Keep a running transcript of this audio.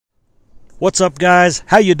What's up, guys?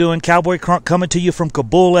 How you doing? Cowboy Crunk coming to you from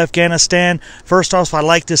Kabul, Afghanistan. First off, I'd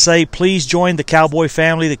like to say please join the Cowboy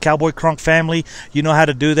family, the Cowboy Crunk family. You know how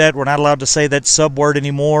to do that. We're not allowed to say that sub word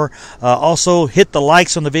anymore. Also, hit the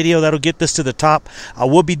likes on the video. That'll get this to the top. I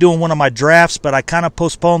will be doing one of my drafts, but I kind of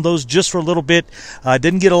postponed those just for a little bit. I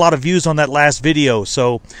didn't get a lot of views on that last video,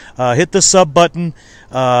 so hit the sub button.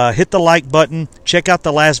 Hit the like button. Check out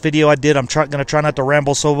the last video I did. I'm going to try not to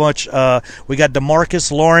ramble so much. We got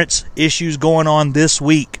Demarcus Lawrence issues going on this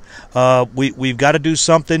week. We've got to do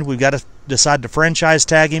something. We've got to decide to franchise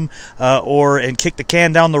tag him and kick the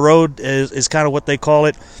can down the road is kind of what they call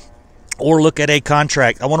it. Or look at a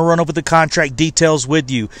contract. I want to run over the contract details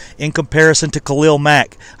with you in comparison to Khalil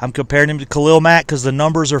Mack. I'm comparing him to Khalil Mack because the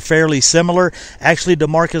numbers are fairly similar. Actually,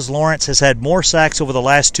 Demarcus Lawrence has had more sacks over the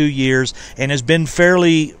last 2 years and has been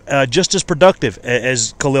fairly just as productive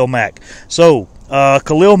as Khalil Mack. So,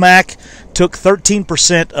 Khalil Mack took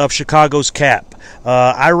 13% of Chicago's cap.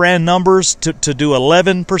 I ran numbers to do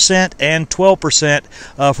 11% and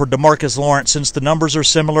 12% for Demarcus Lawrence since the numbers are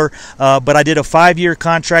similar, but I did a 5-year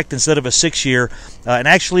contract instead of a 6-year. And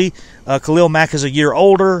actually, Khalil Mack is a year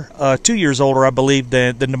older, 2 years older, I believe,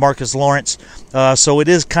 than Demarcus Lawrence. So it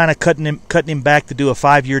is kind of cutting him back to do a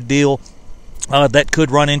 5-year deal. That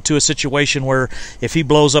could run into a situation where if he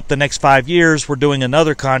blows up the next 5 years, we're doing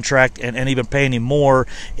another contract and even paying him more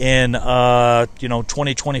in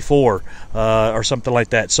 2024 or something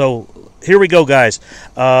like that. So here we go, guys.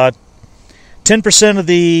 10% of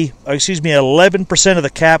the, 11% of the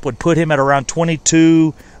cap would put him at around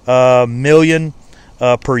 $22 million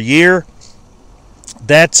per year.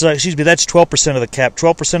 That's that's 12% of the cap.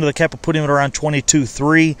 12% of the cap would put him at around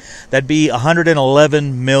 22.3. That'd be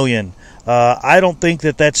 $111 million. I don't think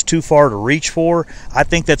that that's too far to reach for. I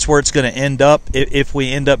think that's where it's going to end up if we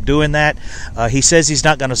end up doing that. He says he's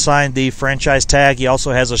not going to sign the franchise tag. He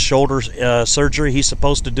also has a shoulder surgery he's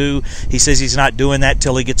supposed to do. He says he's not doing that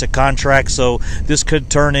till he gets a contract. So this could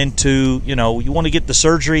turn into, you want to get the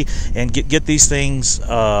surgery and get these things,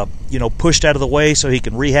 pushed out of the way so he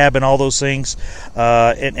can rehab and all those things.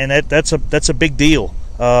 And that's a big deal.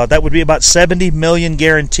 That would be about $70 million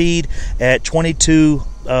guaranteed at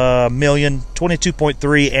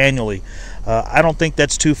 $22.3 annually. I don't think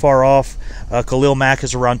that's too far off. Khalil Mack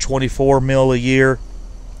is around $24 million a year.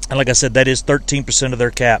 And like I said, that is 13% of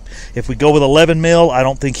their cap. If we go with $11 million, I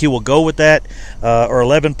don't think he will go with that. Or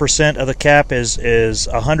 11% of the cap is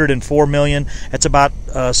 $104 million. That's about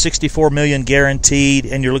 $64 million guaranteed,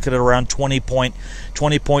 and you're looking at around $20.4,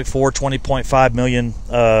 $20.5 million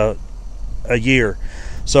a year.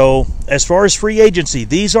 So as far as free agency,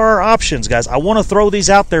 these are our options, guys. I want to throw these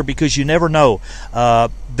out there because you never know.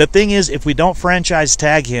 The thing is, if we don't franchise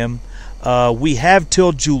tag him, we have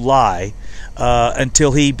till July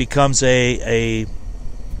until he becomes a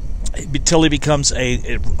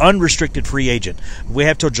unrestricted free agent. We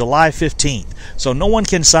have till July 15th. So no one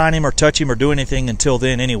can sign him or touch him or do anything until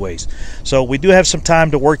then anyways. So we do have some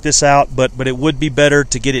time to work this out, but it would be better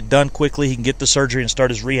to get it done quickly. He can get the surgery and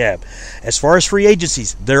start his rehab. As far as free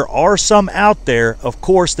agencies, there are some out there, of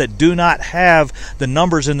course, that do not have the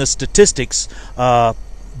numbers and the statistics that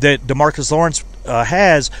Demarcus Lawrence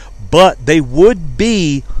has, but they would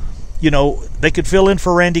be, they could fill in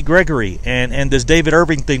for Randy Gregory and this David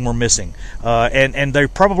Irving thing we're missing. And they're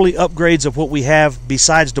probably upgrades of what we have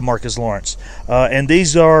besides Demarcus Lawrence. And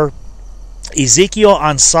these are Ezekiel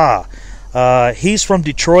Ansah. He's from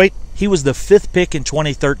Detroit. He was the 5th pick in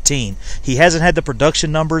 2013. He hasn't had the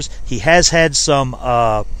production numbers. He has had some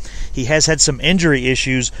injury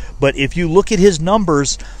issues. But if you look at his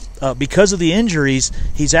numbers, because of the injuries,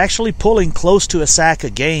 he's actually pulling close to a sack a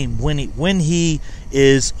game when he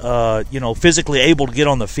is physically able to get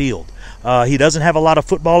on the field. He doesn't have a lot of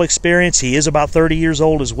football experience. He is about 30 years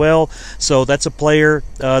old as well, so that's a player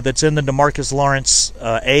that's in the Demarcus Lawrence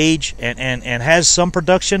age and has some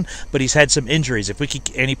production, but he's had some injuries.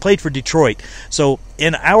 And he played for Detroit. So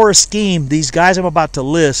in our scheme, these guys I'm about to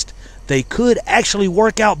list, they could actually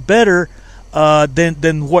work out better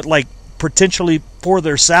than what potentially for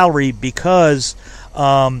their salary, because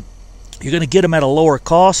you're going to get them at a lower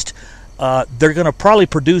cost. They're going to probably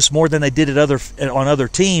produce more than they did on other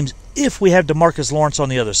teams if we have Demarcus Lawrence on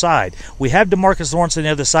the other side. We have Demarcus Lawrence on the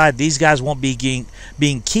other side. These guys won't be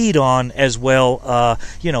being keyed on as well.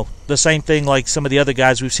 The same thing like some of the other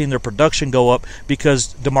guys, we've seen their production go up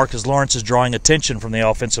because Demarcus Lawrence is drawing attention from the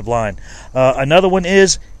offensive line. Another one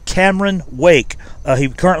is Cameron Wake. He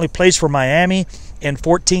currently plays for Miami. In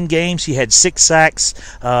 14 games, he had 6 sacks.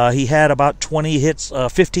 He had about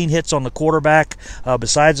 15 hits on the quarterback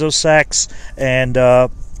besides those sacks. And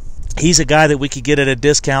he's a guy that we could get at a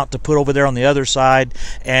discount to put over there on the other side.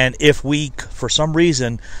 And if we, for some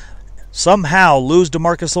reason, somehow lose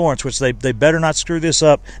Demarcus Lawrence, which they better not screw this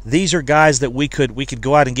up, these are guys that we could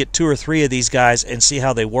go out and get 2 or 3 of these guys and see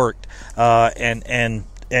how they worked, and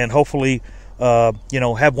hopefully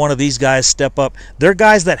have one of these guys step up. They're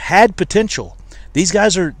guys that had potential. These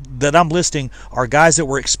guys that I'm listing are guys that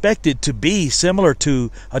were expected to be similar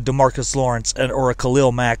to a Demarcus Lawrence or a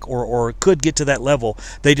Khalil Mack, or could get to that level.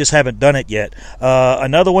 They just haven't done it yet.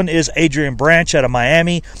 Another one is Adrian Branch out of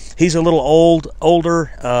Miami. He's a little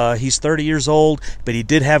older. He's 30 years old, but he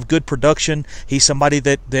did have good production. He's somebody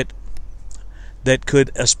that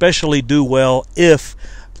could especially do well if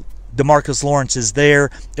Demarcus Lawrence is there.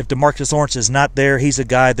 If Demarcus Lawrence is not there, he's a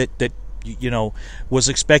guy that was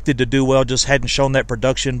expected to do well, just hadn't shown that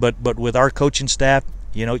production. But with our coaching staff,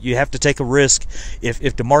 you have to take a risk. If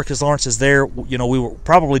Demarcus Lawrence is there, we will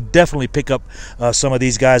probably definitely pick up some of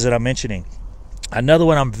these guys that I'm mentioning. Another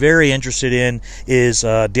one I'm very interested in is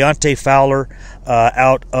Deontay Fowler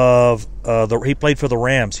out of he played for the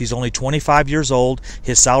Rams. He's only 25 years old.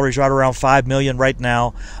 His salary's right around $5 million right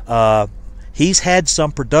now. He's had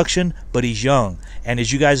some production, but he's young. And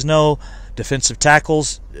as you guys know, defensive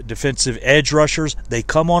tackles, defensive edge rushers, they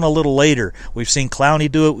come on a little later. We've seen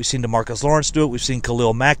Clowney do it. We've seen Demarcus Lawrence do it. We've seen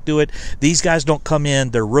Khalil Mack do it. These guys don't come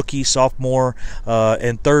in, they're rookie, sophomore,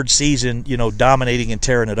 and third season, dominating and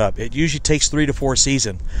tearing it up. It usually takes 3 to 4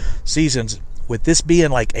 seasons. With this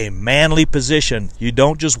being like a manly position, you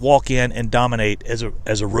don't just walk in and dominate as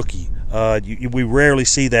a rookie. We rarely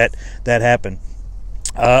see that happen.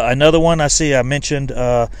 Another one I mentioned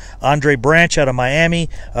Andre Branch out of Miami.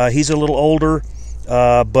 He's a little older,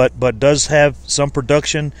 but does have some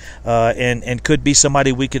production, and could be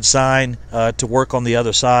somebody we could sign to work on the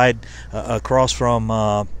other side across from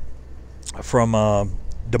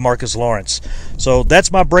Demarcus Lawrence. So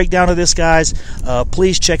that's my breakdown of this, guys.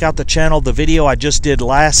 Please check out the channel. The video I just did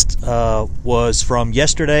last was from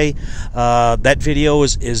yesterday. That video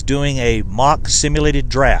is doing a mock simulated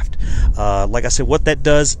draft. Like I said, what that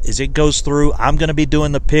does is it goes through. I'm going to be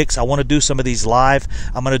doing the picks. I want to do some of these live.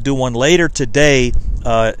 I'm going to do one later today,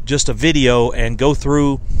 just a video, and go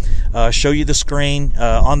through, show you the screen.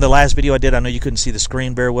 On the last video I did, I know you couldn't see the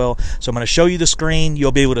screen very well, so I'm going to show you the screen.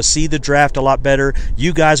 You'll be able to see the draft a lot better.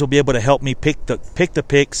 You guys will be able to help me pick the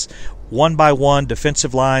picks one by one,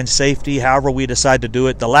 defensive line, safety, however we decide to do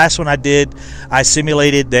it. The last one I did, I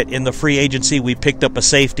simulated that in the free agency we picked up a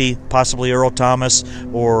safety, possibly Earl Thomas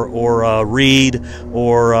or Reed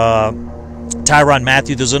or Tyrann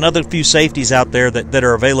Mathieu. There's another few safeties out there that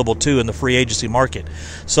are available too in the free agency market.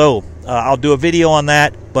 So I'll do a video on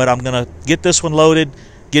that, but I'm going to get this one loaded,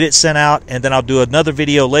 get it sent out, and then I'll do another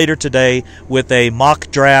video later today with a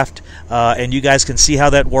mock draft, and you guys can see how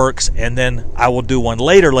that works. And then I will do one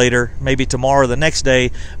later, maybe tomorrow or the next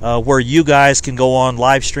day, where you guys can go on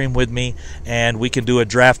live stream with me, and we can do a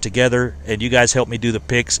draft together, and you guys help me do the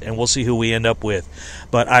picks, and we'll see who we end up with.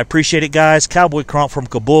 But I appreciate it, guys. Cowboy Kronk from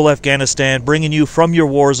Kabul, Afghanistan, bringing you from your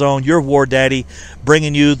war zone, your war daddy,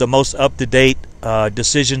 bringing you the most up-to-date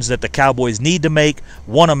decisions that the Cowboys need to make,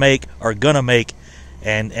 want to make, are going to make,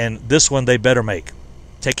 and this one they better make.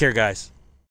 Take care, guys.